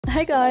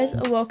Hey guys,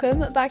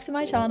 welcome back to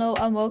my channel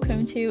and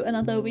welcome to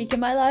another week in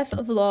my life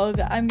vlog.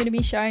 I'm going to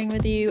be sharing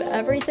with you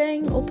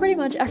everything, or pretty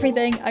much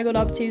everything I got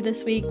up to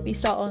this week. We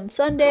start on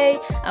Sunday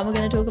and we're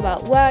going to talk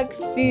about work,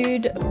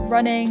 food,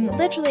 running,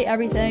 literally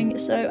everything.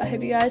 So I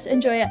hope you guys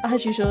enjoy it.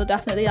 As usual,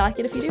 definitely like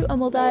it if you do, and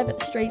we'll dive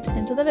straight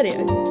into the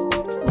video.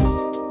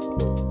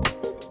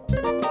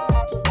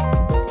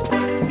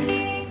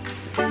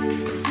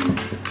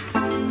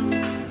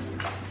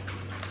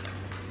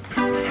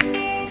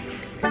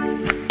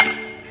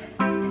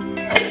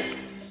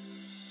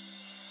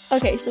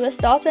 Okay, so we're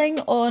starting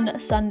on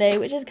Sunday,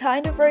 which is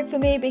kind of rogue for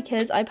me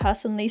because I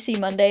personally see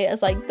Monday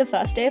as like the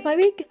first day of my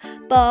week,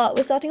 but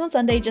we're starting on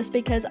Sunday just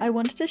because I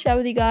wanted to share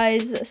with you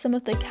guys some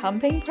of the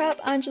camping prep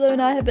Angelo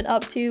and I have been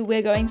up to.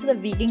 We're going to the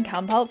vegan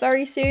camp out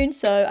very soon,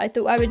 so I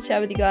thought I would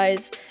share with you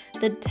guys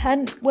the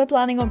tent we're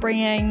planning on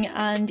bringing,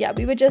 and yeah,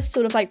 we were just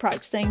sort of like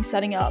practicing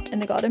setting up in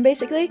the garden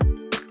basically.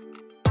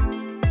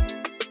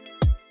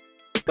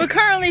 We're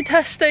currently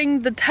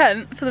testing the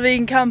tent for the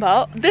vegan camp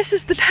out. This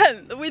is the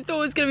tent that we thought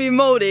was gonna be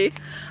moldy.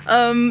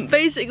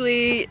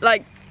 Basically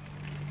like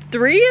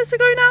 3 years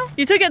ago now.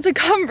 You took it to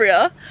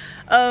Cumbria,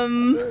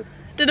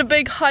 did a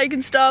big hike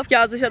and stuff.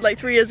 Yeah, as I said, like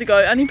 3 years ago,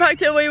 and he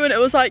packed it away when it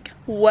was like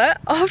wet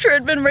after it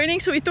had been raining,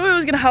 so we thought it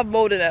was gonna have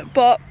mold in it,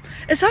 but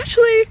it's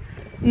actually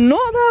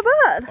not that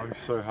bad. I'm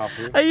so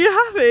happy. Are you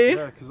happy?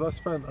 Yeah, because I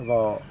spent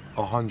about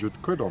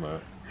 100 quid on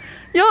it.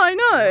 Yeah, I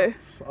know.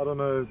 I don't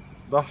know.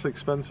 That's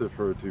expensive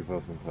for a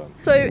two-person tent.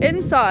 So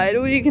inside,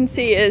 all you can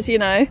see is, you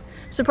know,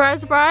 surprise,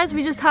 surprise,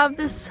 we just have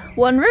this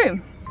one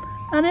room.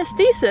 And it's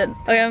decent.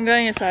 Okay, I'm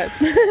going inside.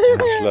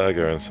 Let's let her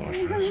go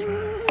inside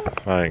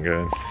first. I ain't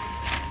going.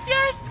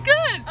 Yeah, it's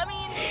good. I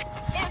mean,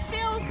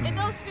 it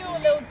does feel a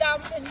little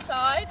damp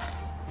inside.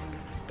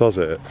 Does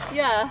it?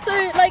 Yeah.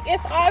 So, like,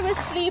 if I was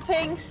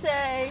sleeping,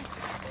 say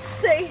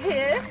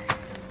here.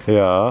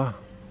 Yeah.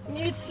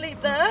 You'd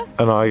sleep there.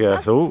 And I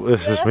guess, oh,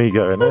 this is me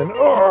going in.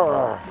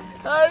 Oh!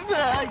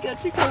 I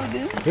got you covered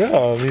in. Yeah,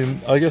 I mean,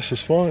 I guess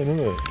it's fine, isn't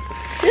it?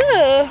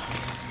 Yeah.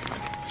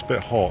 It's a bit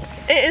hot.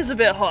 It is a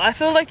bit hot. I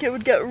feel like it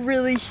would get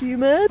really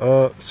humid.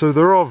 So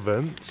there are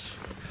vents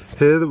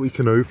here that we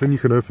can open. You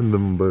can open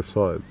them on both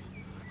sides.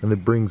 And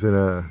it brings in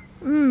air.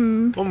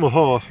 On the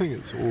whole, I think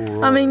it's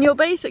alright. I mean, you're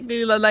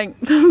basically the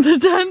length of the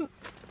tent.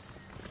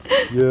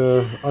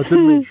 Yeah, I did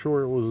make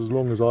sure it was as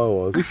long as I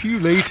was. If you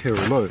laid here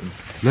alone,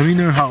 let me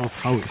know how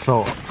it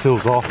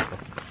feels after.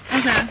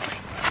 Okay.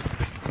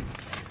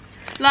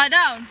 Lie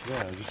down?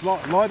 Yeah, just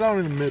lie down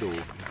in the middle.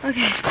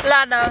 Okay,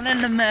 lie down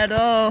in the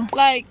middle.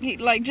 Like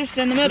just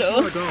in the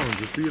middle? Just lie down,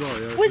 just be like...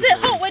 Yeah, was it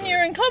hot when you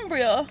were in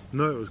Cumbria?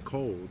 No, it was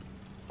cold.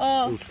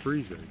 Oh. It was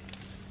freezing.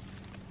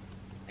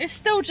 It's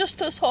still just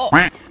as hot.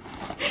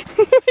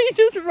 We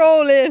just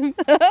roll in.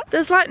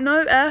 There's like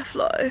no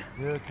airflow.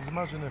 Yeah, because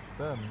imagine if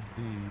then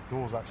the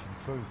door's actually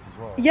closed as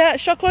well. Yeah,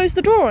 shall I close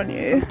the door on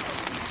you?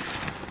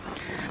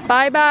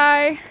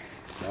 Bye-bye.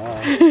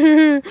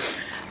 Bye.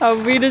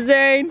 Auf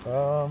Wiedersehen.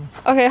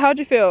 Okay, how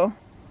do you feel?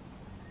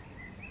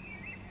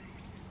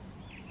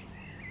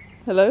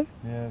 Hello?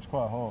 Yeah, it's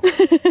quite hot.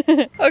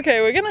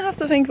 Okay, we're gonna have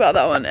to think about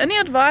that one. Any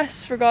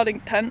advice regarding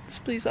tents,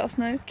 please let us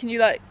know. Can you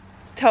like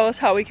tell us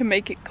how we can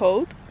make it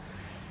cold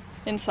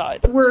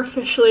inside? We're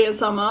officially in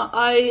summer.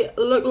 I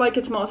look like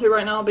a tomato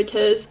right now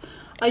because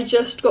I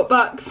just got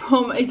back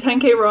from a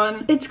 10k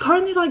run. It's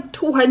currently like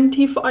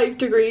 25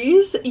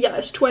 degrees. Yeah,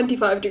 it's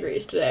 25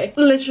 degrees today.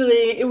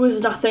 Literally, it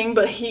was nothing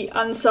but heat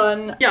and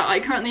sun. Yeah, I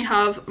currently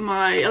have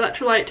my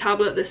electrolyte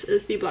tablet. This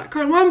is the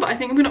blackcurrant one, but I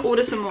think I'm gonna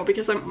order some more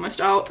because I'm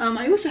almost out.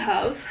 I also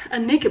have a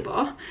naked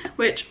bar,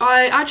 which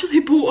I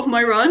actually bought on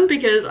my run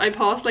because I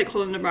passed like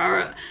Holland &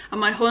 Barrett, and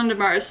my Holland &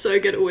 Barrett is so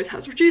good, it always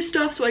has reduced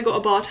stuff, so I got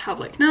a bar to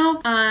have like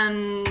now,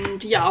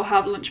 and yeah, I'll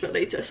have lunch a bit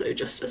later, so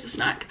just as a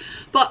snack.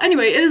 But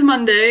anyway, it is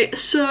Monday,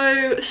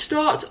 so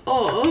start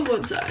of,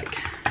 one sec,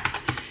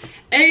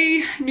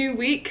 a new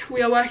week.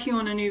 We are working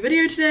on a new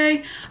video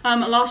today.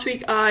 Last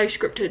week I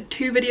scripted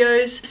 2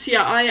 videos, so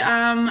yeah, I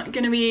am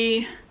gonna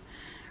be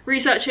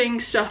researching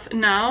stuff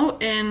now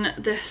in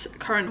this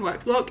current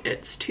work block.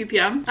 It's 2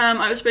 p.m.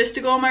 I was supposed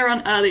to go on my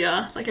run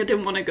earlier, like I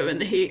didn't want to go in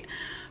the heat,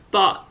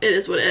 but it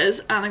is what it is,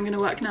 and I'm gonna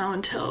work now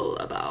until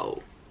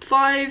about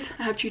 5.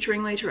 I have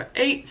tutoring later at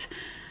 8.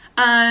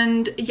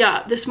 And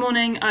yeah, this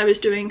morning I was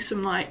doing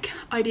some like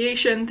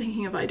ideation,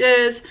 thinking of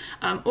ideas,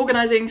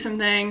 organizing some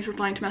things,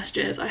 replying to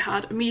messages. I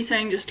had a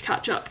meeting just to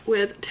catch up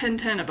with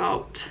Tintin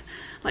about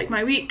like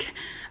my week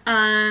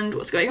and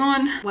what's going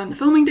on, when the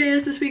filming day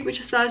is this week, which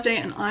is Thursday,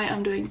 and I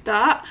am doing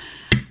that.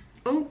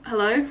 Oh,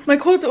 hello. My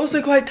cords are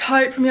also quite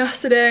tight from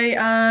yesterday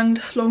and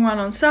long run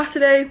on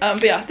Saturday.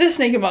 But yeah, this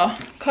naked bar,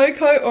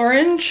 Cocoa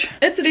Orange.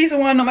 It's a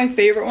decent one, not my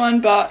favorite one,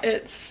 but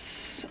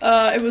it's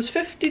It was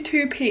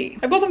 52p.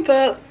 I got them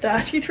for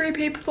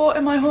 33p before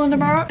in my Hollander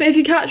Barrett. But if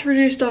you catch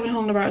reduced stuff in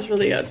Hollander Barrett, it's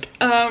really good.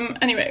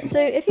 Anyway. So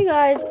if you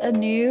guys are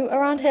new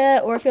around here,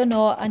 or if you're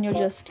not and you're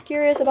just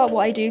curious about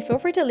what I do, feel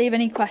free to leave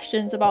any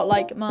questions about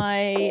like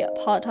my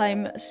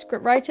part-time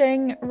script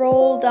writing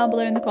role down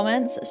below in the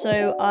comments.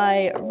 So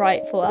I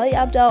write for Elliot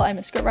Abdel. I'm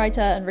a script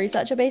writer and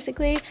researcher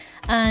basically.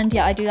 And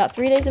yeah, I do that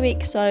 3 days a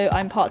week. So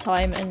I'm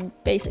part-time and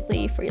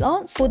basically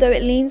freelance. Although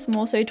it leans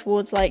more so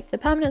towards like the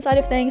permanent side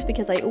of things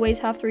because I always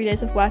have 3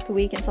 days of work a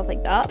week and stuff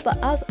like that. But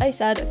as I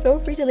said, feel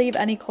free to leave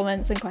any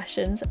comments and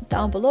questions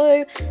down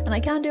below, and I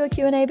can do a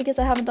Q&A because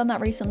I haven't done that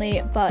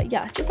recently. But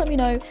yeah, just let me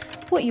know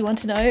what you want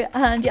to know.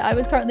 And yeah, I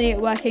was currently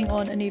working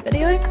on a new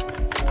video.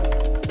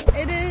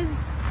 It is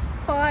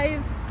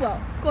 5, well,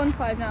 gone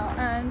 5 now,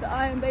 and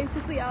I'm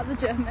basically at the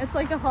gym. It's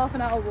like a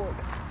half-an-hour walk.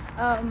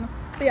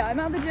 But yeah, I'm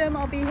at the gym.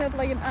 I'll be here for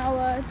like an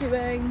hour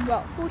doing,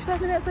 well,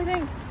 45 minutes I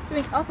think,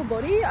 doing upper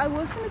body. I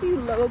was going to do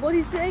lower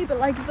body today, but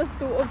like the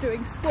thought of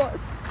doing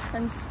squats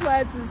and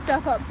sleds and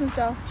step ups and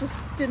stuff just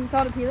didn't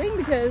sound appealing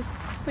because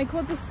my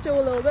quads are still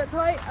a little bit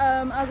tight,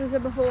 as I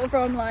said before,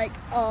 from like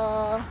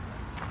our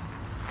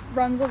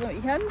runs on the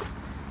weekend,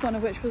 one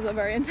of which was a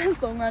very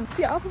intense long run.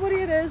 So yeah, upper body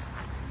it is,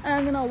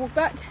 and then I'll walk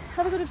back,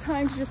 have a bit of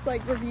time to just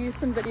like review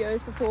some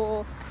videos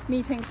before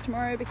meetings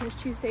tomorrow, because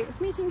Tuesday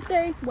is meetings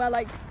day, where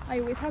like I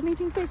always have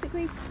meetings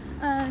basically.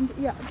 And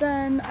yeah,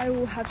 then I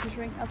will have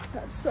tutoring as I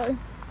said. So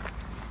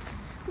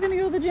we're gonna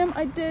go to the gym.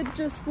 I did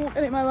just walk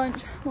and ate my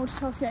lunch,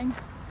 multitasking,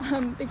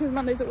 because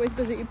Monday's always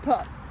busy,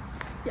 but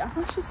yeah,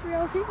 that's just the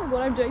reality of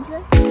what I'm doing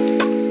today.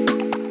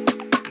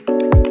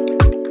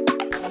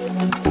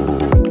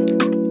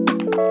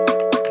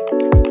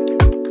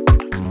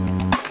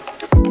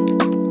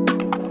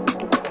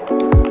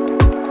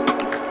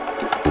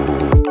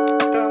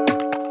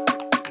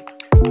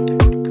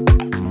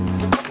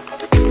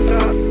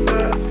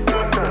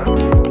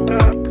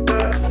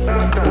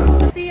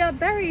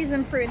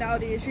 Fruit and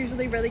Aldi is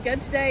usually really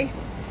good. Today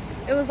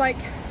it was like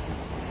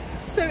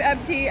so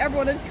empty,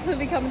 everyone had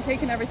clearly come and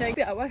taken everything. But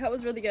yeah, workout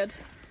was really good.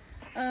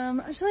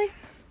 Actually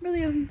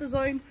really in the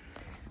zone,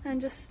 and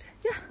just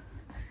yeah,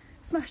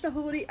 smashed upper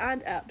body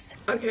and abs.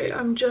 Okay,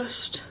 I'm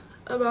just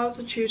about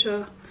to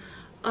tutor.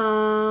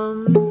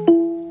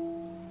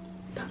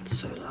 That's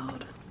so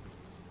loud.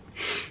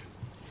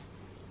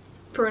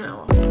 For an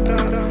hour.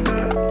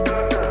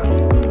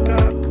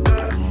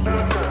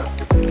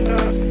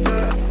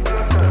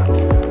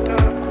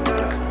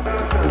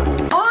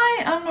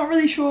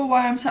 Sure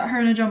why I'm sat here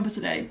in a jumper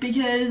today,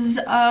 because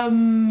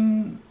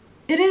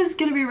it is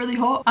gonna be really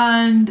hot,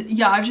 and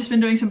yeah, I've just been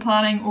doing some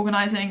planning,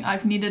 organizing.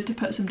 I've needed to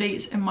put some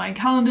dates in my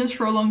calendars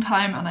for a long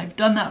time, and I've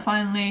done that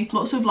finally.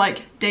 Lots of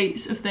like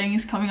dates of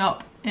things coming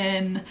up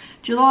in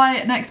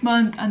July next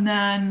month, and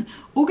then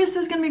August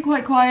is gonna be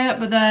quite quiet,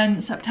 but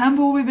then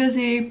September will be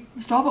busy,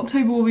 the start of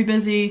October will be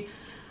busy,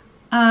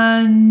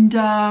 and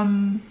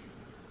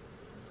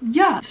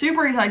yeah,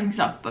 super exciting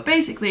stuff. But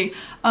basically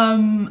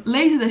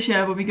later this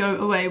year when we go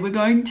away, we're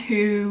going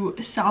to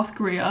South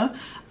Korea.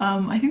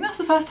 I think that's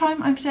the first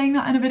time I'm saying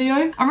that in a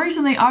video. And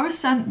recently I was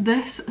sent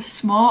this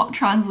smart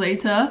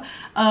translator.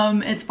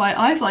 It's by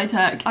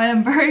iFlyTech. I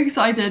am very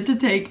excited to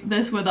take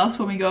this with us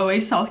when we go away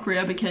to South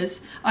Korea,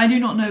 because I do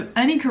not know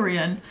any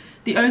Korean.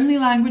 The only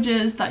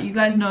languages that you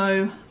guys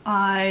know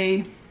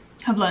I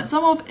have learned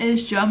some of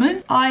is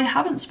German. I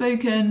haven't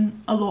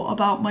spoken a lot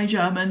about my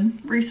German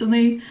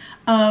recently.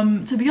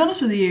 To be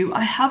honest with you,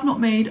 I have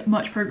not made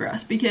much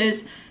progress,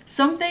 because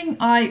something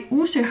I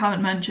also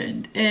haven't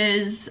mentioned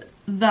is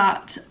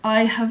that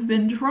I have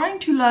been trying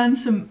to learn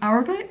some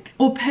Arabic,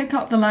 or pick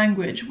up the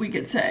language we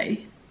could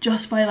say,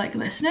 just by like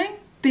listening.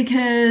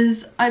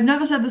 Because I've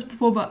never said this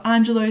before, but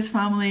Angelo's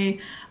family,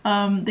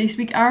 they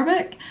speak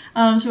Arabic.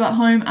 So at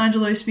home,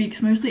 Angelo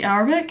speaks mostly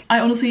Arabic. I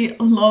honestly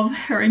love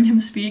hearing him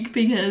speak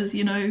because,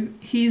 you know,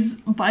 he's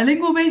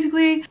bilingual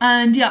basically.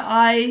 And yeah,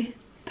 I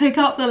pick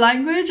up the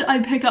language, I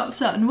pick up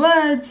certain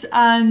words,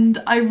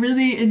 and I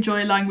really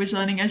enjoy language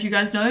learning, as you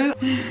guys know.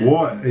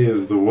 What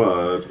is the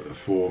word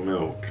for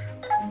milk?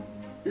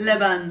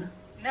 Leban.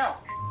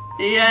 Milk.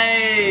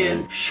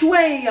 Yay!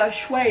 Shweya,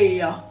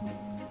 shweya.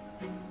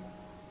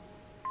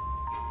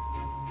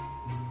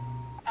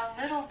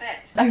 A little bit.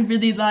 I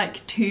really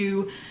like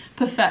to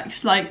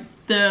perfect like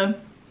the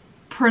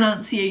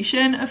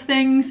pronunciation of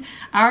things.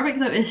 Arabic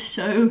though is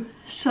so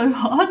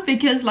hard,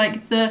 because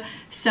like the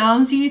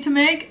sounds you need to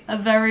make are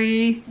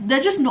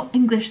they're just not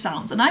English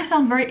sounds, and I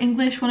sound very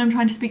English when I'm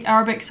trying to speak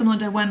Arabic, similar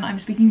to when I'm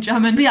speaking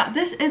German. But yeah,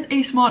 this is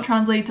a smart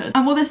translator,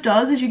 and what this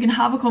does is you can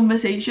have a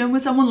conversation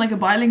with someone, like a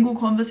bilingual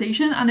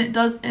conversation, and it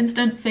does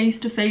instant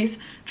face-to-face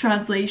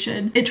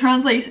translation. It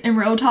translates in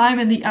real time,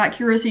 and the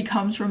accuracy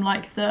comes from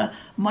like the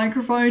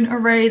microphone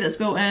array that's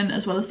built in,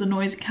 as well as the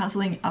noise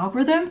cancelling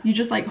algorithm. You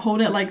just like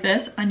hold it like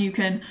this and you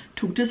can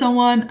talk to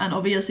someone, and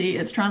obviously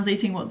it's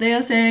translating what they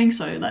are saying.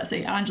 So let's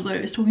say Angelo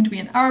is talking to me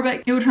in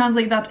Arabic, it will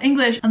translate that to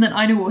English, and then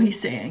I know what he's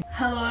saying.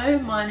 Hello,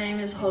 my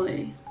name is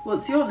Holly.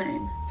 What's your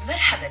name?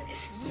 مرحبا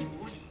اسمي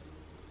مولي.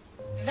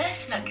 ما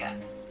اسمك؟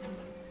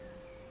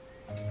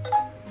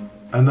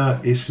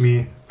 أنا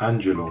اسمي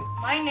أنجلو.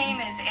 My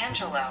name is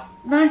Angelo.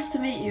 Nice to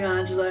meet you,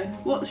 Angelo.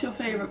 What's your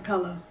favorite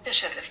color?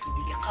 تشرفت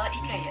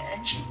بلقائك يا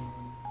أنجي.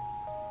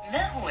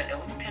 ما هو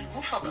لونك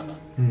المفضل؟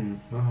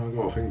 I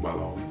gotta think about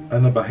that one.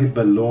 أنا بحب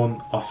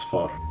اللون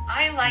أصفر.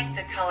 I like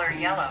the color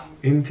yellow.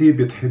 أنتي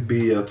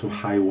بتحبي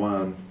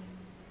حيوان؟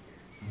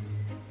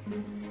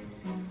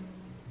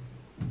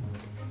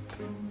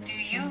 Do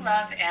you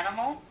love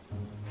animal?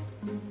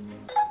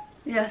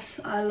 Yes,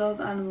 I love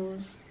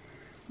animals.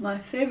 My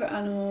favorite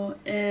animal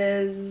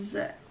is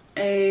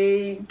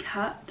a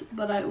cat,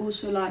 but I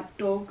also like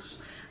dogs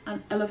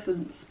and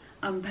elephants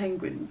and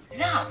penguins.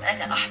 نعم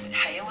أنا أحب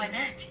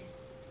الحيوانات.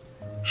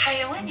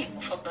 حيواني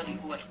المفضل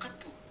هو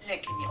القط،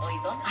 لكني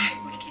أيضا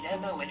أحب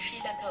الكلاب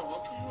والفيلة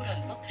وطيور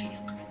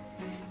البطريق.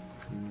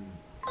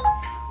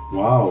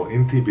 واو،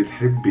 أنتي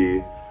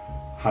بتحبي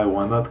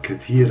حيوانات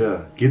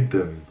كثيرة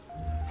جدا.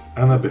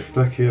 أنا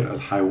بفتكر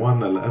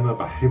الحيوان اللي أنا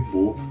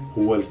بحبه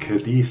هو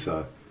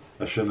الكديسة،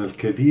 عشان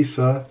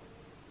الكديسة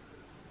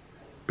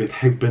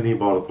بتحبني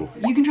برضو.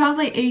 You can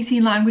translate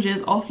 18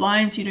 languages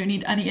offline, so you don't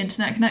need any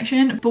internet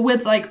connection, but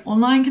with like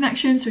online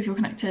connection, so if you're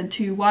connected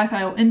to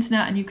Wi-Fi or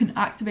internet and you can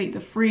activate the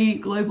free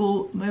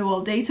global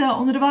mobile data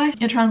on the device,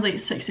 it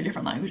translates 60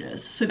 different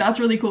languages. So that's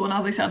really cool, and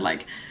as I said,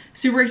 like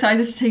super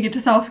excited to take it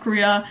to South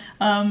Korea.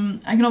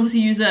 I can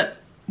obviously use it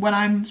when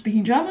I'm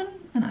speaking German,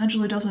 and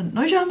Angela doesn't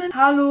know German.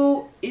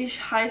 Hallo,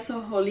 ich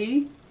heiße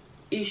Holly.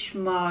 Ich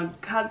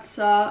mag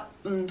Katze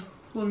und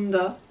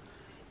Hunde.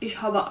 Ich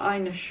habe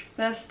eine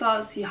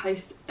Schwester, sie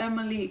heißt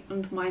Emily,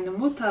 und meine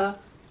Mutter,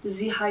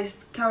 sie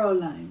heißt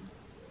Caroline.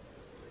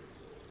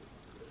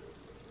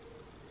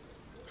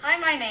 Hi,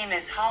 my name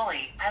is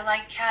Holly. I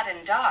like cat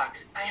and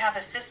dogs. I have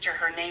a sister,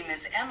 her name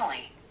is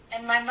Emily.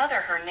 And my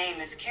mother, her name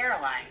is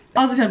Caroline.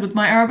 As I said, with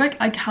my Arabic,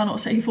 I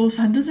cannot say full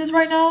sentences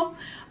right now.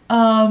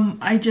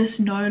 I just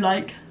know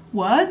like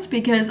words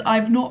because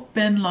I've not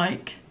been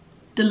like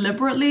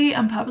deliberately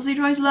and purposely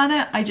trying to learn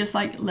it. I just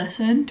like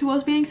listen to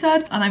what's being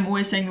said, and I'm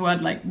always saying the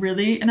word like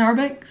really in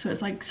Arabic, so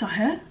it's like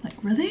sahih, like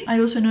really. I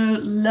also know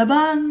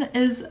laban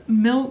is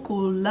milk,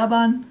 or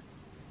laban,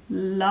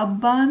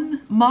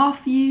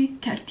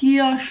 mafi,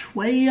 katia,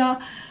 shweya,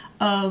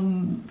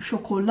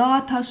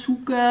 chocolata,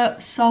 sugar.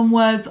 Some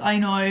words I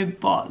know,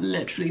 but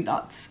literally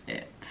that's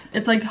it.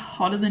 It's like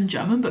harder than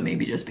German, but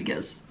maybe just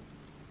because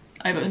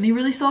I've only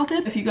really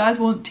started. If you guys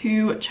want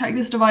to check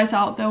this device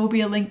out, there will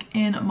be a link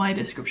in my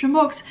description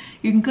box.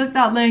 You can click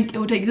that link, it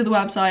will take you to the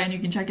website and you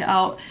can check it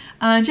out.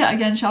 And yeah,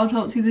 again, shout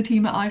out to the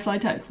team at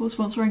iFlyTech for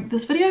sponsoring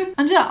this video.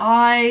 And yeah,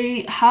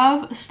 I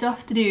have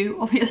stuff to do,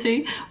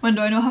 obviously. When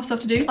do I not have stuff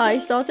to do? I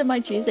started my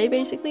Tuesday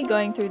basically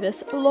going through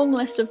this long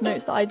list of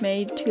notes that I'd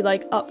made to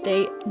like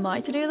update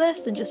my to-do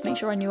list and just make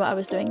sure I knew what I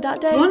was doing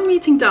that day. One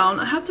meeting down,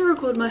 I have to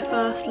record my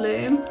first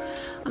loom,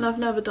 and I've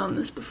never done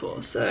this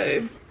before,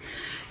 so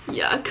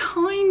yeah,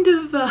 kind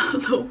of a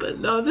little bit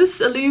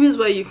nervous. A loom is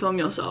where you film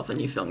yourself and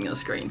you film your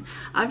screen.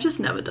 I've just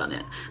never done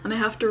it, and I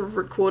have to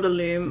record a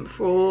loom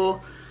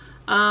for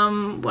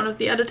one of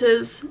the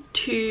editors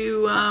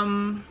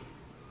to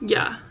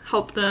yeah,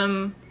 help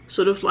them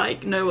sort of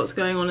like know what's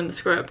going on in the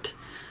script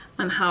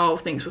and how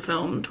things were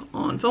filmed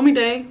on filming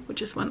day,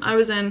 which is when I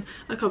was in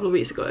a couple of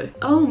weeks ago.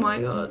 Oh my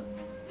god,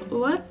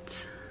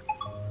 what?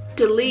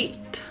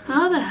 Delete.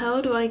 How the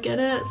hell do I get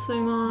it? So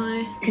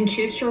You can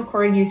choose to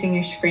record using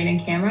your screen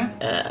and camera.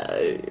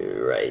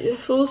 Right,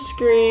 full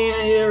screen.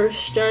 I never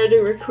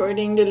started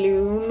recording the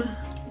loom.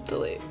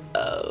 Delete.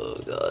 Oh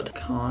god,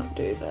 can't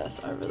do this.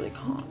 I really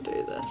can't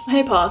do this.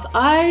 Hey Path,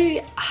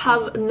 I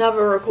have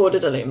never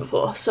recorded a loom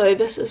before, so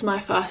this is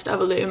my first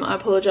ever loom. I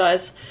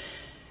apologize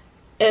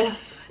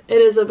if it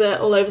is a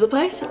bit all over the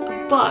place,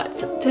 but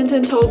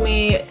Tintin told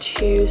me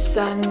to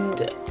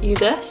send you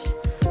this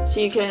so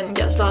you can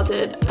get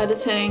started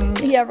editing.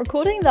 Yeah,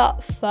 recording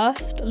that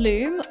first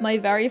loom, my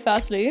very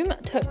first loom,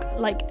 took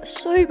like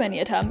so many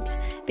attempts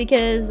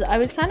because I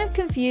was kind of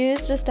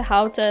confused as to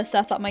how to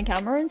set up my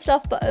camera and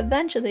stuff, but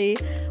eventually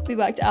we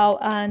worked it out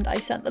and I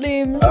sent the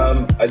looms.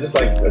 I just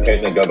like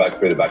occasionally go back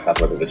through the back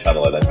catalogue of the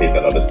channel and then see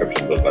that our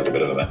descriptions look like a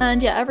bit of a mess.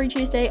 And yeah, every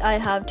Tuesday I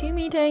have 2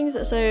 meetings,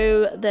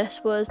 so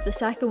this was the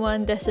second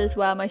one. This is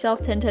where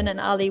myself, Tintin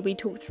and Ali, we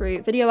talk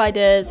through video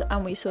ideas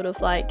and we sort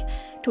of like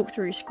talk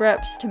through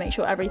scripts to make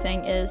sure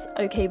everything is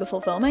okay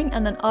before filming,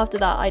 and then after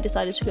that I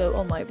decided to go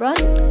on my run.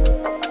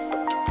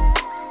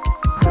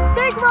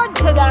 Big run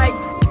today!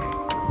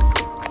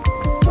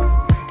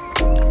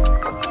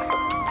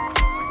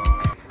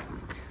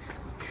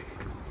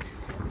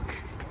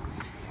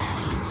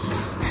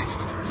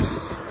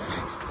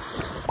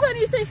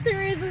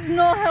 Degrees is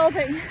not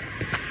helping.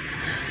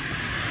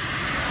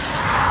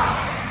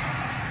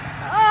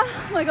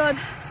 Oh my god.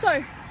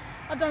 So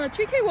I've done a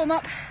 2k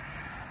warm-up,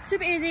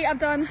 super easy. I've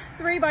done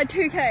 3 by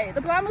 2k.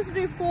 The plan was to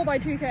do 4 by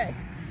 2k,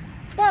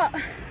 but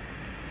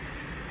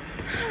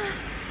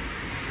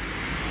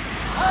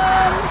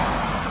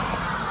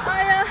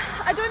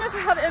I don't know if I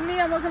have it in me,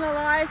 I'm not gonna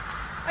lie.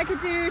 I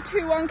could do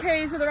 2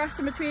 1Ks with the rest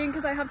in between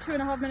because I have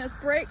 2.5 minutes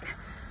break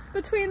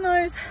between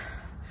those.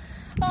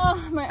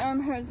 Oh, my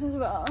arm hurts as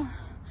well.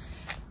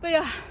 But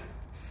yeah,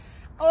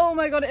 Oh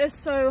my god, it is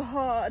so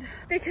hard.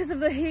 Because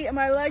of the heat and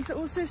my legs are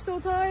also still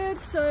tired,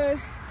 so...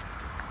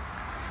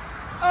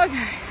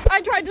 Okay,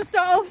 I tried to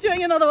start off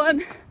doing another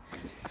one.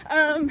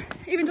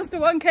 Even just a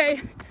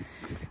 1K.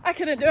 I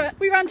couldn't do it.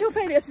 We ran till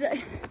failure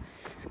today.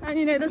 And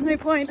you know, there's no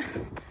point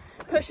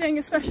pushing,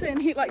 especially in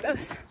heat like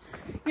this.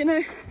 You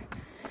know,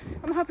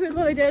 I'm happy with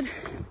what I did.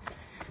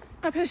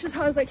 I pushed as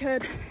hard as I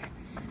could.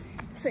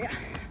 So yeah,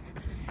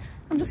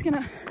 I'm just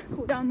gonna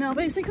cool down now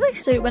basically.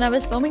 So when I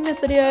was filming this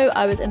video,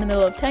 I was in the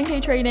middle of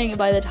 10K training, and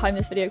by the time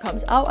this video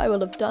comes out, I will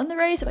have done the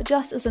race. But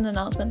just as an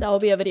announcement, there will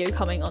be a video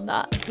coming on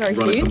that very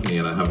soon. I run a company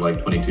and I have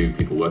like 22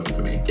 people working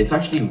for me. It's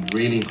actually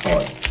really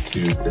hard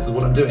to, this is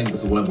what I'm doing,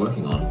 this is what I'm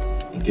working on.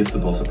 It gives the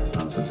boss a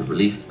profound sense of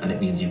relief, and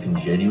it means you can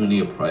genuinely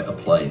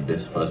apply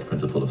this first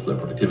principle of slow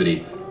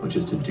productivity, which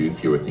is to do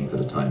fewer things at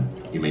a time.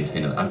 You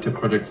maintain an active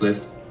project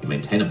list, you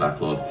maintain a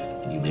backlog,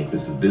 and you make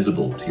this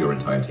visible to your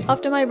entire team.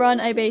 After my run,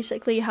 I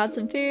basically had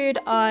some food.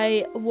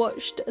 I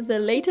watched the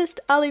latest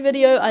Ali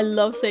video. I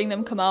love seeing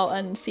them come out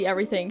and see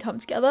everything come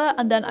together.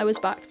 And then I was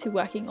back to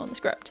working on the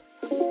script.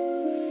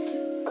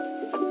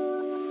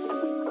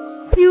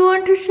 You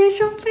want to say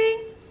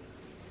something?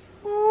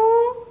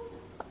 Oh,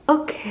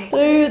 okay.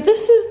 So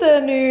this is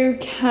their new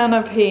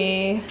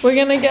canopy. We're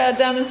gonna get a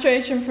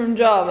demonstration from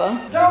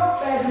Java. Dog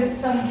bed with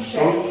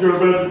sunshade.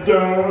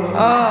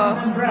 Oh.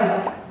 An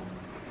umbrella.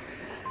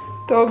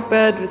 Dog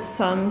bed with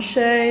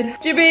sunshade.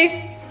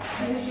 Jibby!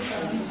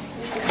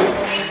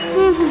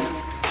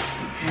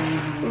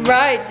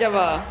 Right,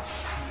 Java.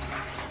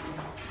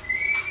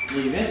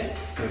 Leave it.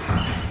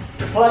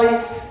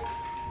 Place.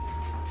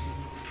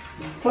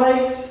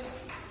 Place.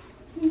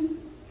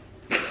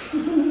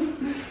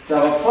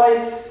 Java,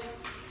 place.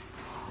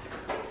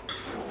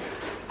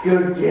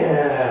 Good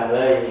girl.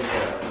 There you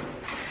go.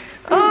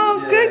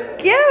 Oh,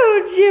 good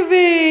girl,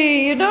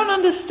 Jibby! You don't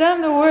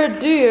understand the word,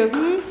 do you?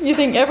 Hmm? You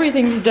think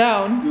everything's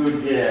down.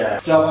 Good girl.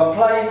 Java,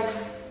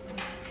 place.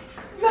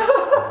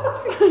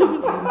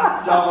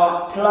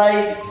 Java,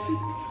 place.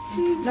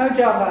 No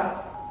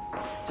Java.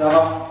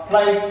 Java,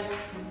 place.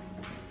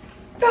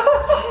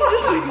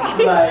 She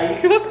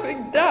just keeps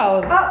going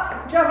down.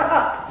 Up, Java,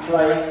 up.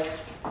 Place.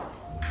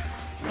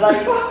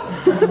 Place.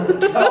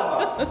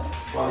 Java.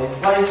 One in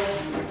place.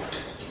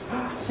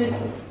 Sit.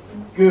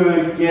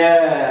 Good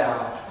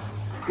girl.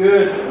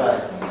 Good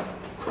place.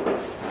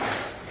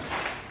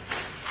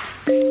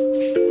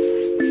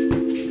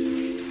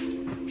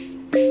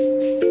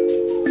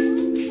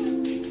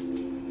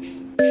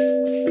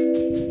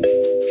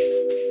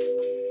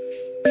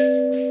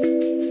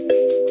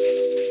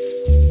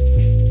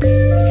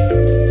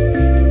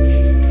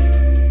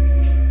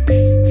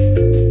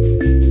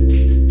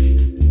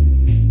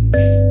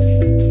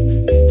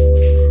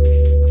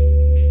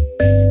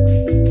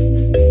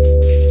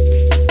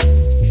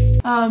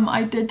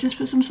 I did just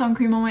put some sun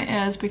cream on my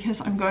ears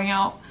because I'm going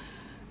out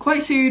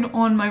quite soon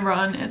on my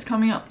run. It's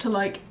coming up to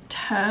like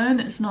 10,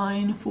 it's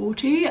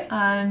 9:40,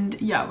 and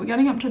yeah, we're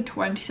getting up to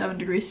 27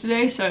 degrees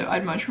today, so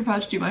I'd much prefer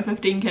to do my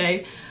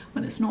 15K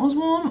when it's not as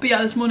warm. But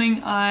yeah, this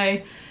morning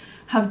I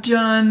have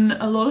done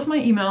a lot of my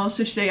emails,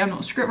 so today I'm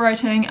not script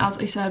writing, as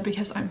I said,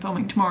 because I'm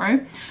filming tomorrow.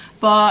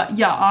 But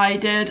yeah, I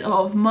did a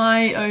lot of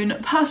my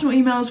own personal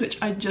emails, which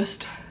I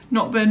just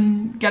not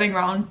been getting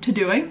around to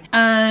doing.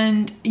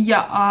 And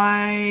yeah,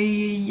 I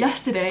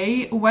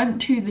yesterday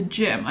went to the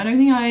gym. I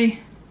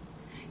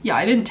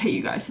didn't take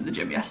you guys to the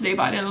gym yesterday,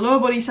 but I did a lower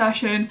body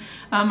session.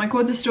 My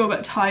quads are still a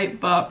bit tight,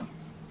 but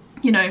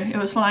you know, it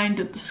was fine.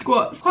 Did the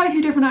squats, quite a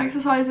few different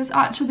exercises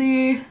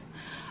actually.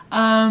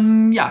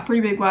 Yeah,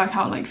 pretty big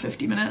workout, like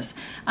 50 minutes.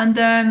 And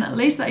then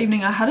later that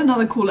evening I had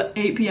another call at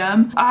 8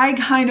 PM. I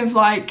kind of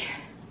like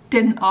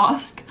didn't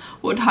ask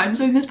what time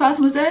zone this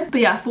person was in, but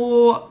yeah,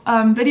 for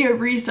video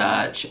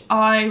research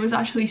I was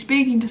actually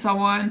speaking to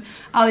someone.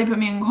 Ali put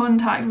me in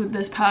contact with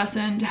this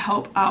person to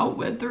help out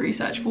with the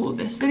research for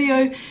this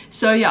video.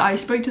 So yeah, I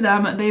spoke to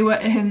them. They were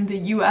in the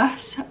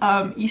US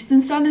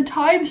Eastern Standard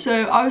Time,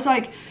 so I was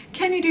like,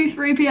 can you do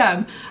 3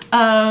 PM?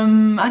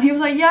 And he was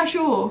like, yeah,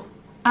 sure.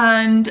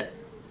 And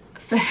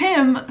for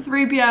him,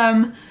 3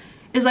 PM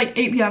is like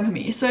 8 PM for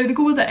me. So the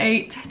call was at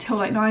 8 till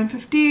like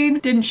 9:15.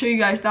 Didn't show you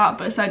guys that,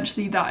 but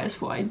essentially that is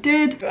what I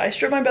did. I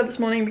stripped my bed this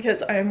morning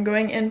because I am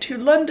going into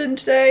London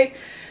today,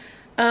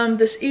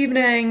 this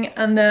evening,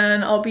 and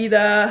then I'll be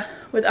there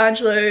with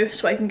Angelo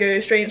so I can go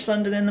straight into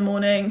London in the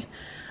morning,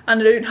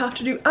 and I don't have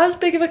to do as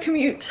big of a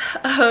commute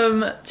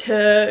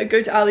to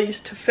go to Ali's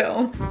to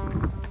film.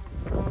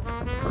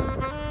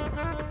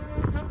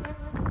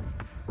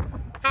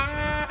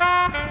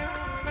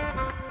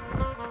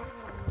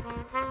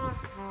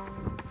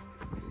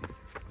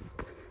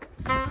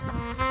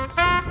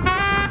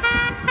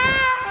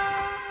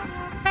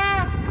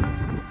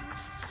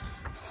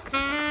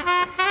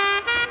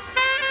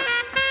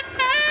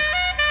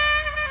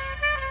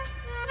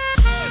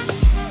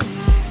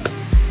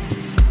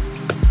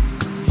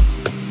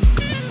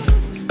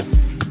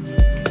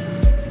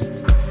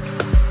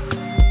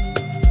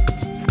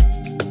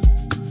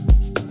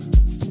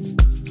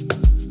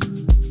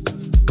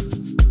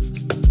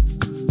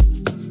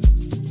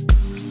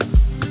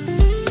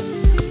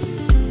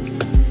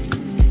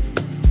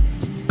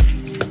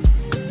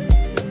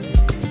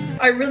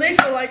 really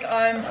feel like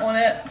I'm on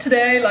it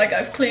today. Like,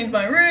 I've cleaned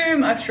my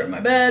room, I've stripped my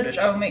bed, which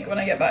I will make when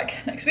I get back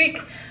next week.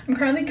 I'm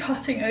currently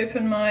cutting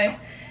open my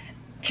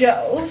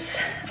gels.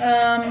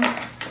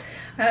 I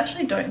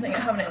actually don't think I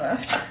have any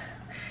left,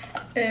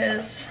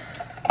 is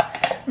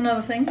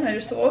another thing I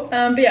just thought.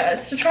 But yeah,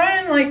 it's to try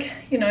and, like,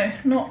 you know,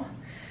 not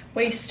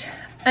waste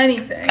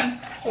anything,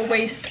 or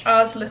waste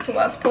as little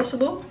as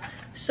possible.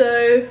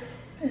 So,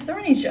 is there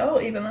any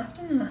gel even left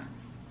in there?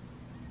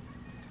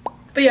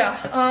 But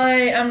yeah, I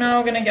am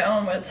now gonna get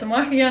on with some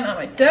work again at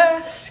my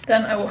desk.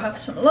 Then I will have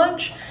some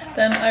lunch.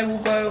 Then I will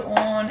go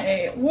on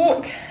a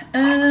walk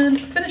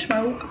and finish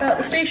my walk at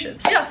the station.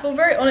 So yeah, I feel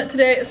very on it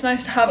today. It's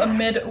nice to have a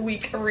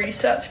mid-week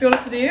reset, to be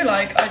honest with you.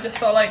 Like, I just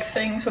felt like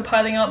things were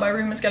piling up, my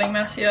room was getting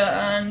messier,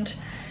 and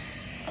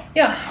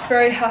yeah,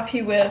 very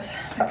happy with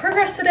my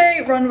progress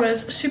today. Run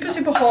was super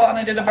hot and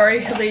I did a very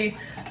hilly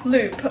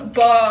loop,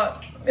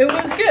 but it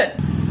was good.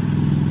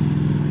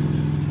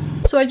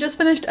 So I just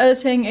finished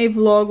editing a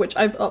vlog which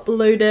I've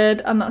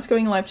uploaded, and that's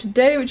going live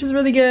today, which is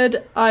really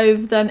good.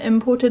 I've then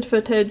imported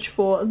footage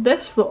for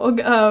this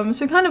vlog,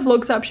 so kind of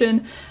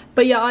vlogception.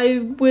 But yeah, I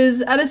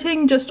was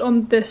editing just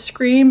on this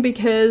screen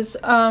because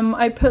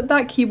I put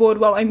that keyboard,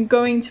 well, I'm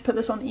going to put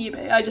this on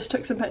eBay. I just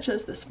took some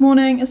pictures this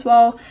morning as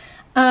well.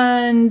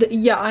 And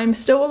yeah, I'm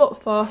still a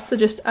lot faster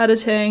just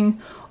editing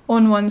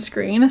on one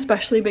screen,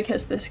 especially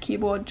because this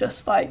keyboard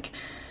just like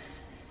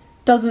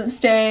doesn't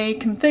stay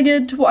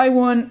configured to what I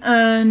want,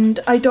 and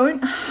I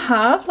don't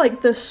have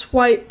like the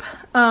swipe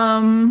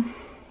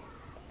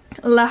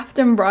left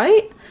and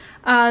right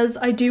as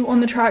I do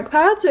on the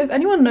trackpad. So if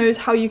anyone knows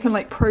how you can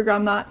like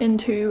program that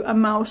into a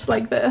mouse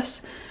like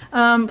this,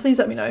 please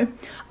let me know.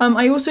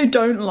 I also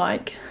don't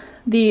like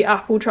the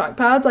Apple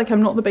trackpads. Like,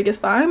 I'm not the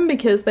biggest fan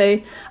because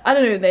they, I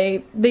don't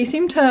know, they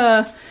seem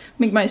to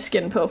make my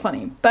skin feel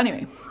funny. But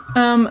anyway,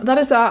 that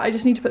is that. I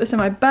just need to put this in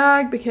my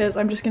bag because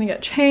I'm just gonna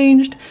get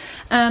changed,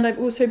 and I've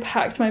also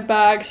packed my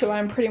bag, so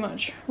I'm pretty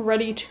much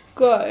ready to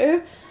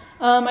go.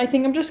 I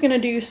think I'm just gonna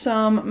do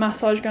some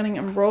massage gunning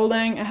and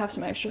rolling. I have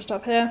some extra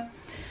stuff here,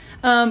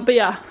 but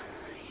yeah,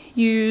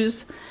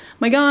 use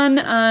my gun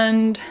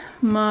and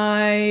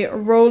my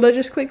roller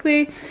just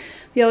quickly.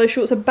 The yellow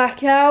shorts are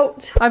back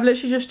out. I've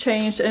literally just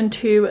changed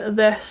into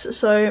this,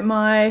 so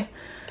my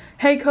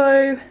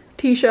Heiko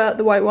t-shirt,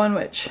 the white one,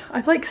 which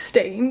I've like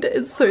stained,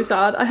 it's so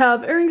sad. I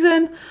have earrings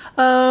in,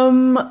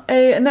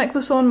 a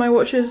necklace on, my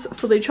watch is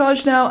fully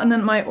charged now, and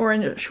then my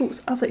orange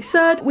shorts, as I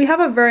said. We have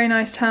a very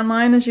nice tan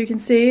line, as you can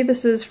see.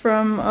 This is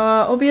from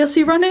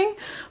obviously running,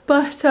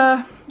 but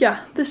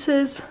yeah, this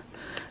is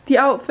the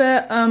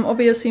outfit.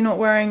 Obviously not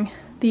wearing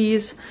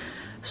these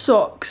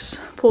socks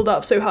pulled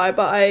up so high,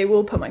 but I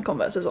will put my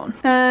Converses on.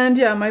 And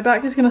yeah, my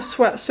back is gonna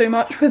sweat so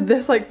much with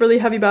this like really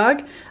heavy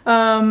bag,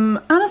 and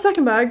a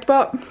second bag,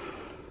 but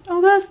oh,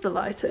 there's the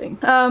lighting.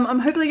 I'm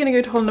hopefully gonna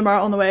go to Holland &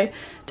 Barrett on the way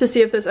to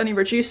see if there's any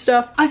reduced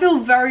stuff. I feel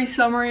very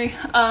summery.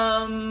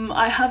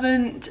 I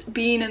haven't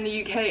been in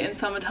the UK in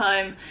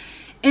summertime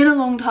in a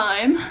long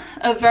time,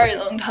 a very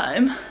long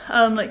time,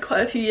 like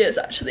quite a few years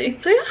actually.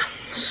 So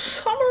yeah,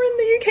 summer in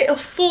the UK, a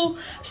full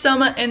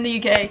summer in the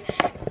UK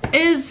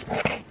is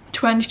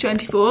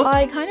 2024.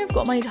 I kind of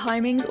got my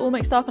timings all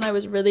mixed up and I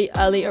was really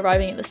early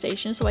arriving at the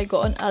station, so I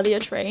got an earlier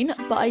train,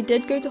 but I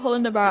did go to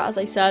Holland & Barrett, as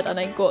I said, and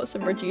I got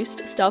some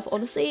reduced stuff.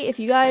 Honestly, if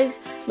you guys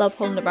love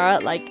Holland &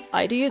 Barrett like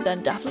I do,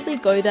 then definitely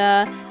go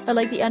there. At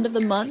like the end of the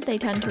month they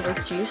tend to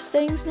reduce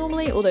things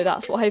normally, although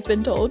that's what I've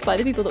been told by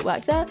the people that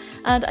work there.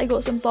 And I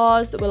got some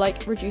bars that were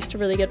like reduced to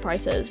really good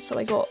prices, so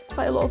I got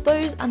quite a lot of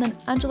those. And then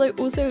Angelo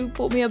also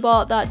bought me a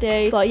bar that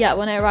day. But yeah,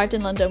 when I arrived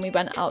in London we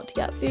went out to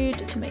get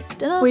food to make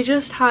dinner. We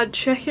just had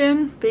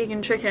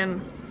vegan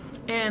chicken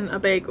in a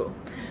bagel.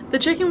 The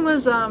chicken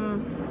was I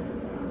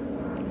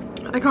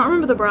can't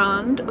remember the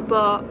brand,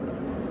 but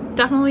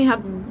definitely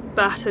had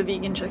better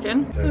vegan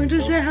chicken. Can we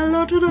just say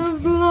hello to the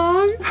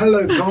vlog?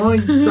 Hello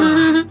guys.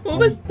 What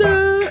was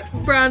the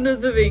brand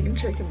of the vegan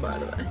chicken, by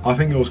the way? I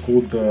think it was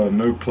called the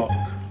No Clock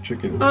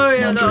chicken. Oh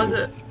yeah, that was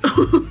it.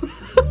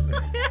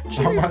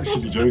 I'm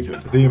actually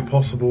joking. The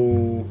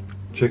Impossible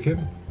chicken.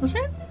 What's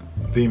it?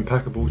 The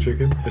Impeccable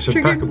chicken. It's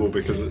impeccable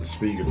because it's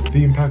vegan.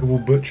 The Impeccable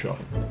Butcher.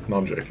 No,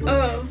 I'm joking.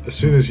 Oh. As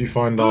soon as you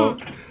find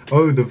out,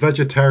 oh, the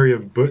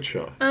Vegetarian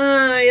Butcher.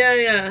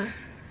 Yeah.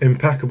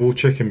 Impeccable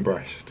chicken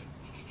breast.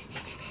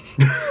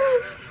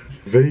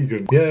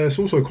 Vegan. Yeah, it's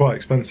also quite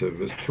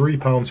expensive. It's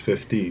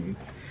 £3.15.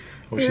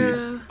 Obviously,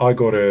 yeah.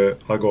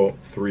 I got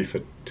 3 for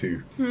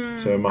 2.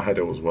 So in my head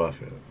it was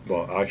worth it.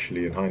 But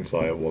actually in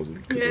hindsight it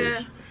wasn't, because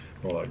it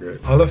was not that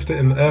great. I left it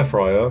in the air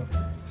fryer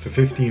for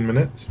 15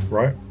 minutes,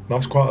 right?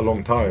 That's quite a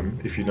long time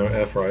if you know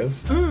air fryers,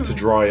 to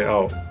dry it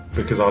out,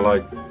 because I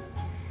like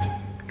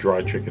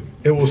dried chicken.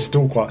 It was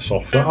still quite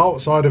soft. The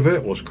outside of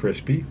it was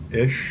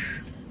crispy-ish.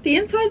 The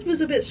inside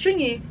was a bit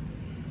stringy.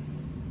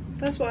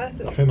 That's what I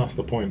thought. I think that's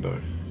the point though.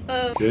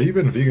 Yeah, you've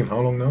been vegan how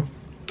long now?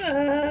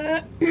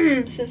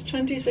 Since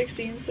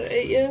 2016, so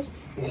 8 years.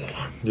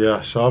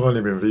 Yeah, so I've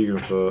only been vegan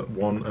for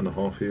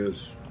 1.5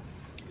 years.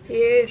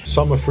 Yes.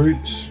 Summer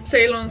fruits.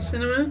 Ceylon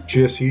cinnamon.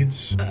 Chia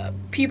seeds.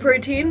 Pea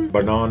protein.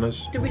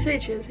 Bananas. Did we say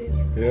chia seeds?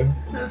 Yeah.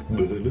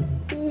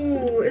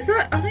 Ooh, is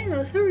that? I think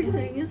that's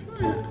everything,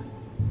 isn't it?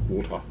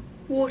 Water.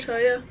 Water,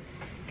 yeah.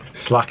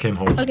 Slacking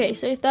holes. Okay,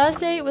 so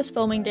Thursday was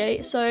filming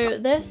day, so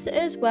this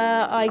is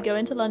where I go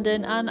into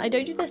London, and I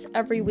don't do this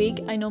every week.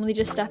 I normally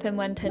just step in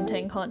when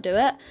Tintin can't do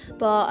it,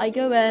 but I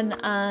go in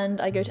and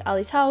I go to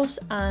Ali's house,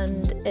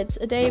 and it's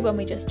a day when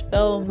we just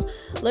film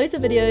loads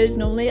of videos.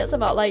 Normally it's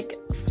about like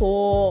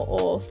 4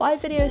 or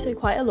 5 videos, so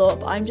quite a lot,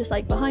 but I'm just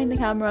like behind the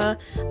camera,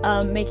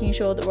 making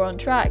sure that we're on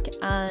track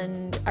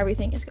and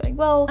everything is going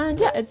well. And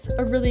yeah, it's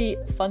a really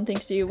fun thing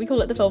to do. We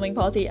call it the filming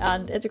party,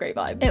 and it's a great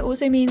vibe. It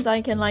also means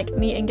I can like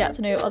meet and get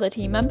to know other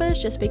team members,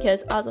 just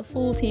because as a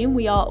full team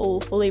we are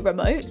all fully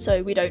remote,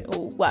 so we don't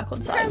all work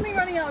on site. Currently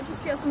running out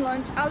just to get some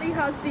lunch. Ali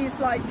has these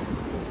like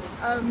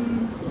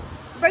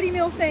ready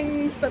meal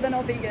things, but they're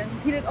not vegan.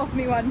 He did offer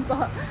me one,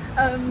 but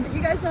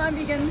you guys know I'm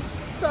vegan,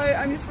 so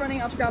I'm just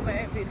running out to grab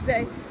my own food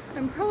today.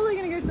 I'm probably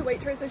gonna go to the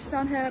Waitrose, which is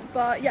down here,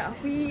 but yeah,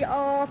 we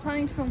are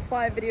planning to film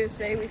 5 videos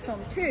today. We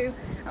filmed 2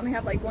 and we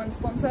have like 1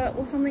 sponsor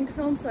or something to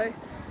film, so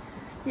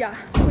yeah,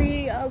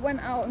 we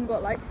went out and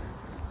got like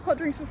hot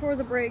drinks before as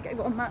a break. I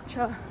got a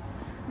matcha,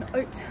 an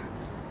oat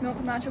milk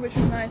matcha, which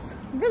was nice,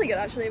 really good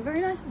actually, very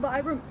nice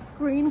vibrant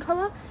green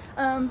colour.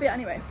 But yeah,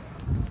 anyway,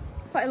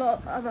 quite a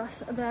lot of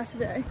us are there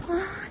today.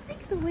 I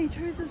think the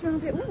Waitrose is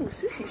around here. Ooh,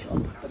 sushi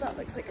shop, but that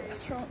looks like a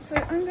restaurant, so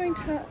I'm going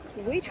to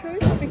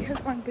Waitrose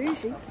because I'm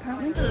bougie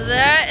apparently.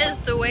 There is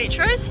the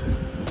Waitrose.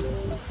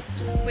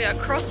 We are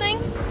crossing.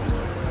 A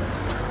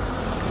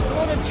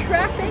lot of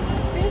traffic,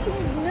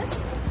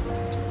 busyness.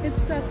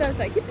 It's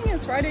Thursday. I keep thinking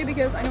it's Friday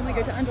because I normally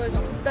go to Angelo's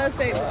on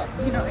Thursday, but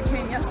you know, I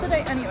came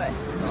yesterday. Anyway,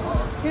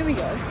 here we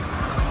go.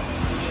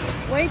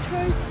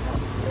 Waitrose.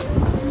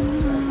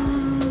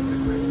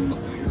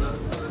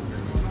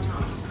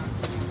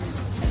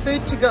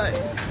 Food to go.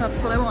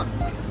 That's what I want.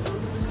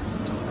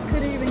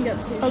 Could even get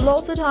sushi. A lot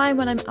of the time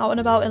when I'm out and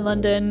about in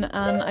London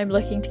and I'm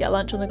looking to get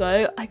lunch on the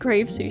go, I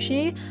crave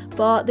sushi,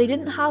 but they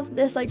didn't have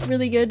this like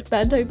really good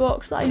bento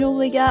box that I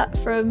normally get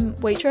from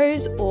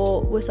Waitrose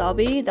or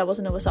Wasabi. There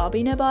wasn't a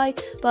Wasabi nearby,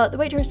 but the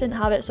Waitrose didn't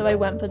have it, so I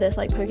went for this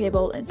like poke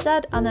bowl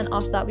instead, and then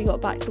after that we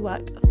got back to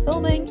work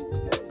filming.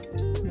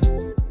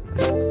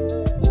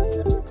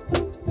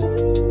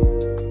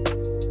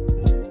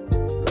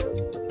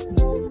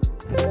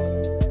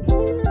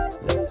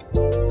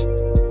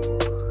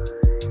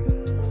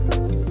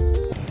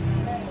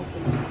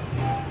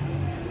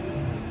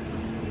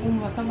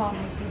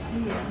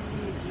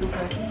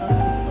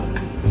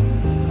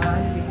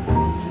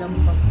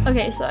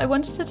 Okay, so I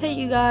wanted to take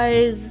you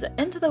guys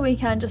into the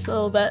weekend just a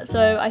little bit,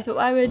 so I thought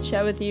I would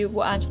share with you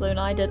what Angelo and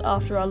I did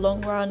after our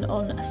long run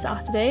on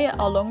Saturday.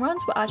 Our long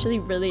runs were actually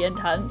really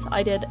intense.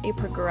 I did a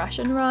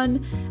progression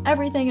run.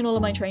 Everything and all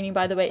of my training,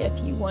 by the way, if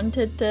you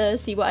wanted to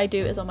see what I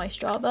do, is on my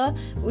Strava.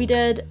 We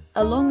did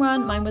a long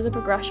run, mine was a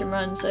progression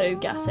run, so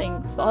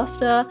getting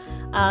faster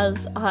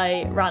as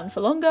I ran for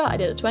longer. I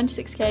did a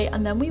 26k,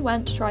 and then we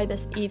went to try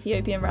this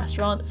Ethiopian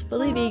restaurant that's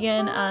fully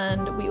vegan,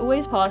 and we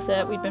always pass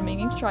it. We'd been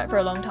meaning to try it for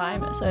a long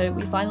time, so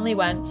we finally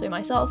went, so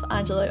myself,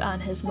 Angelo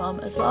and his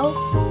mum as well.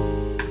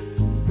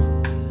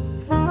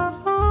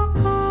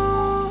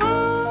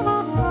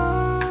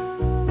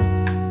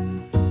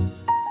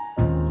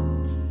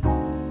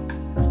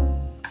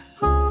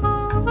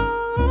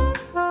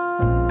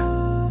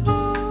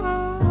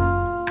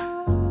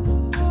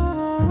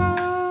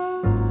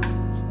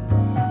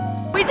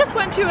 We just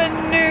went to a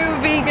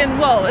new vegan,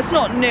 well, it's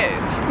not new.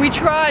 We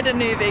tried a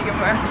new vegan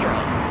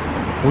restaurant.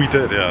 We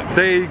did, yeah.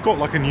 They got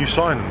like a new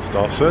sign and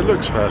stuff, so it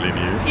looks fairly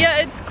new. Yeah,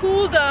 it's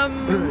called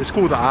it's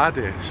called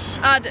Addis.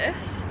 Addis,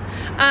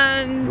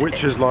 and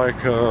which is like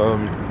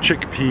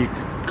chickpea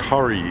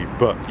curry,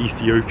 but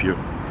Ethiopian.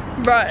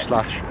 Right.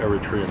 Slash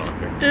Eritrean, I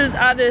think. Does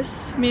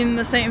Addis mean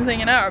the same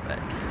thing in Arabic?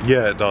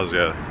 Yeah, it does,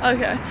 yeah.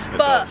 Okay,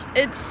 but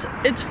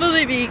it's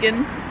fully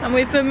vegan, and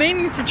we've been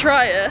meaning to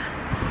try it.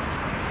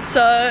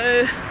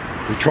 So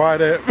we tried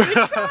it. We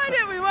tried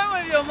it. We went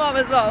with your mum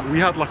as well. We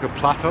had like a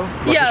platter,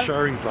 like a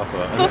sharing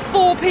platter. For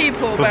 4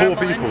 people. For 4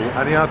 people,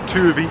 and he had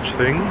 2 of each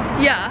thing.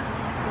 Yeah.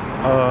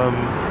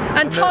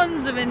 And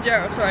tons of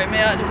injera. Sorry,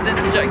 may I just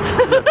interject?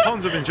 Yeah,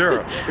 tons of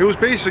injera. It was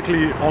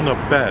basically on a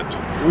bed.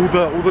 All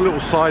the little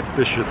side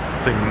dish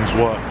things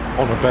were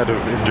on a bed of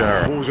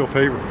injera. What was your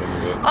favourite thing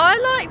of it? I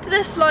liked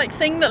this like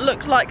thing that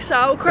looked like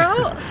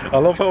sauerkraut. I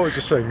love how I was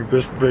just saying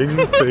this thing.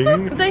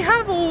 They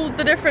have all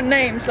the different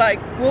names. Like,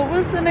 what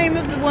was the name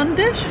of the one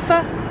dish?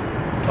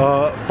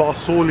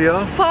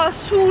 Farsolia.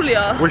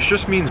 Farsolia. Which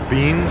just means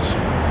beans.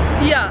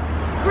 Yeah,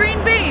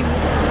 green beans.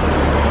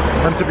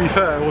 And to be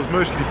fair, it was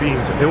mostly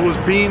beans. It was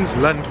beans,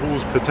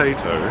 lentils,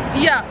 potato.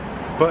 Yeah.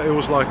 But it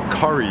was like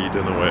curried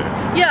in a way.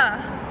 Yeah.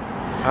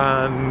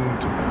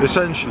 And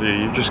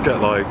essentially you just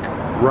get like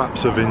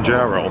wraps of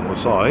injera on the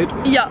side.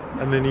 Yeah.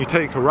 And then you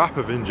take a wrap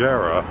of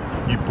injera,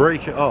 you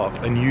break it up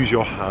and use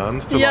your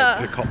hands to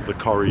like pick up the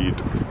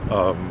curried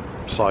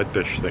side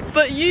dish thing.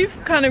 But you've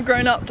kind of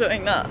grown up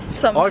doing that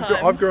sometimes.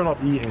 I've grown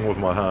up eating with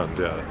my hand,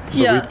 yeah. So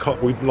Yeah.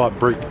 we'd like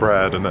break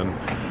bread and then,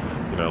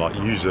 you know, like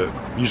use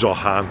our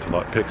hand to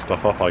like pick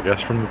stuff up, I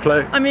guess, from the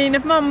plate. I mean,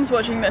 if Mum's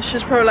watching this,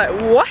 she's probably like,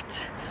 what?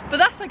 But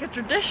that's like a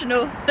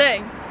traditional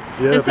thing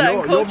Yeah, in but certain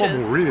your cultures. mum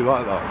will really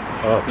like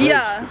that. Place,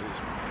 Yeah.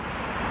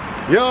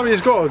 Yeah, I mean,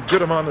 it's got a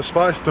good amount of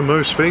spice to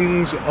most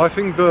things. I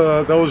think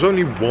there was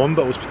only one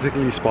that was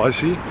particularly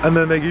spicy, and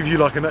then they give you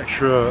like an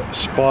extra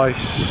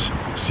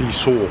spicy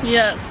sauce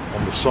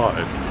on the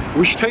side,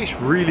 which tastes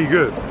really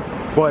good,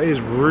 but it is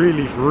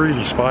really,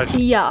 really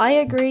spicy. Yeah, I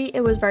agree. It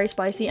was very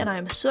spicy, and I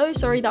am so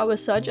sorry that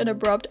was such an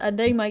abrupt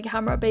ending. My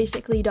camera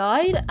basically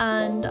died,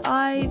 and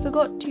I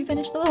forgot to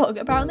finish the vlog,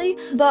 apparently.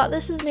 But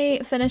this is me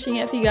finishing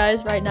it for you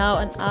guys right now,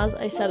 and as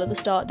I said at the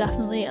start,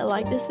 definitely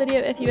like this video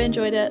if you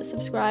enjoyed it,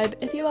 subscribe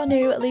if you are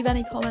new, leave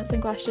any comments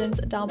and questions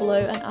down below,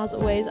 and as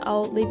always,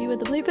 I'll leave you with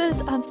the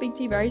bloopers and speak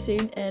to you very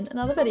soon in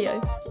another video.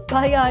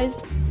 Bye, guys.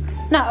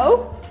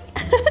 No.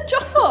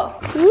 Jaffa.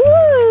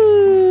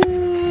 Woo.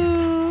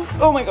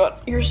 Oh my god,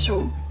 you're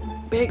so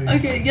big.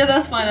 Okay, yeah,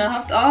 that's fine.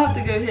 I'll have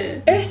to go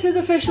here. It is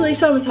officially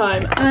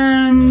summertime,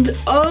 and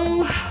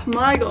oh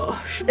my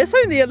gosh, it's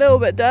only a little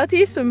bit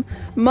dirty. Some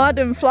mud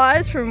and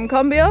flies from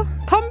Cumbia.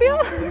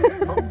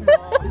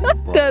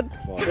 Dead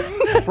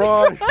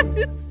Fries.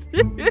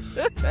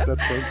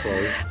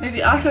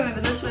 Maybe I'll come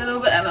over this way a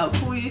little bit and I'll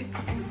pull you.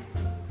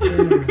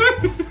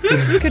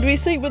 Could we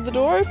sleep with the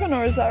door open,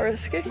 or is that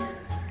risky?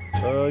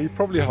 You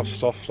probably have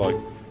stuff like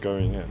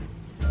going in,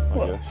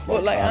 I guess.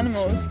 What, like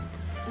animals?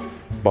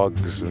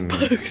 Bugs and...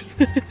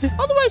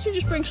 Otherwise we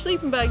just bring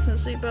sleeping bags and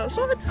sleep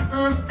outside.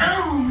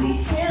 Ow, my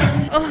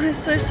hand. Oh,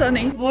 it's so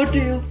sunny. What do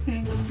you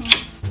think?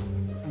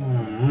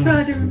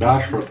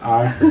 That's what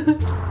I think.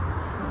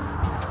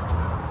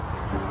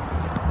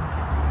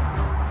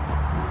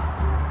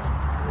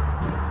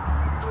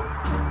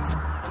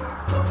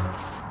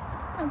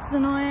 That's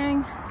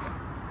annoying.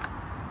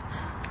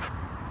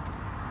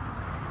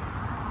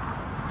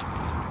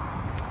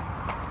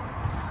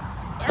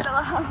 Get out of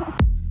the house.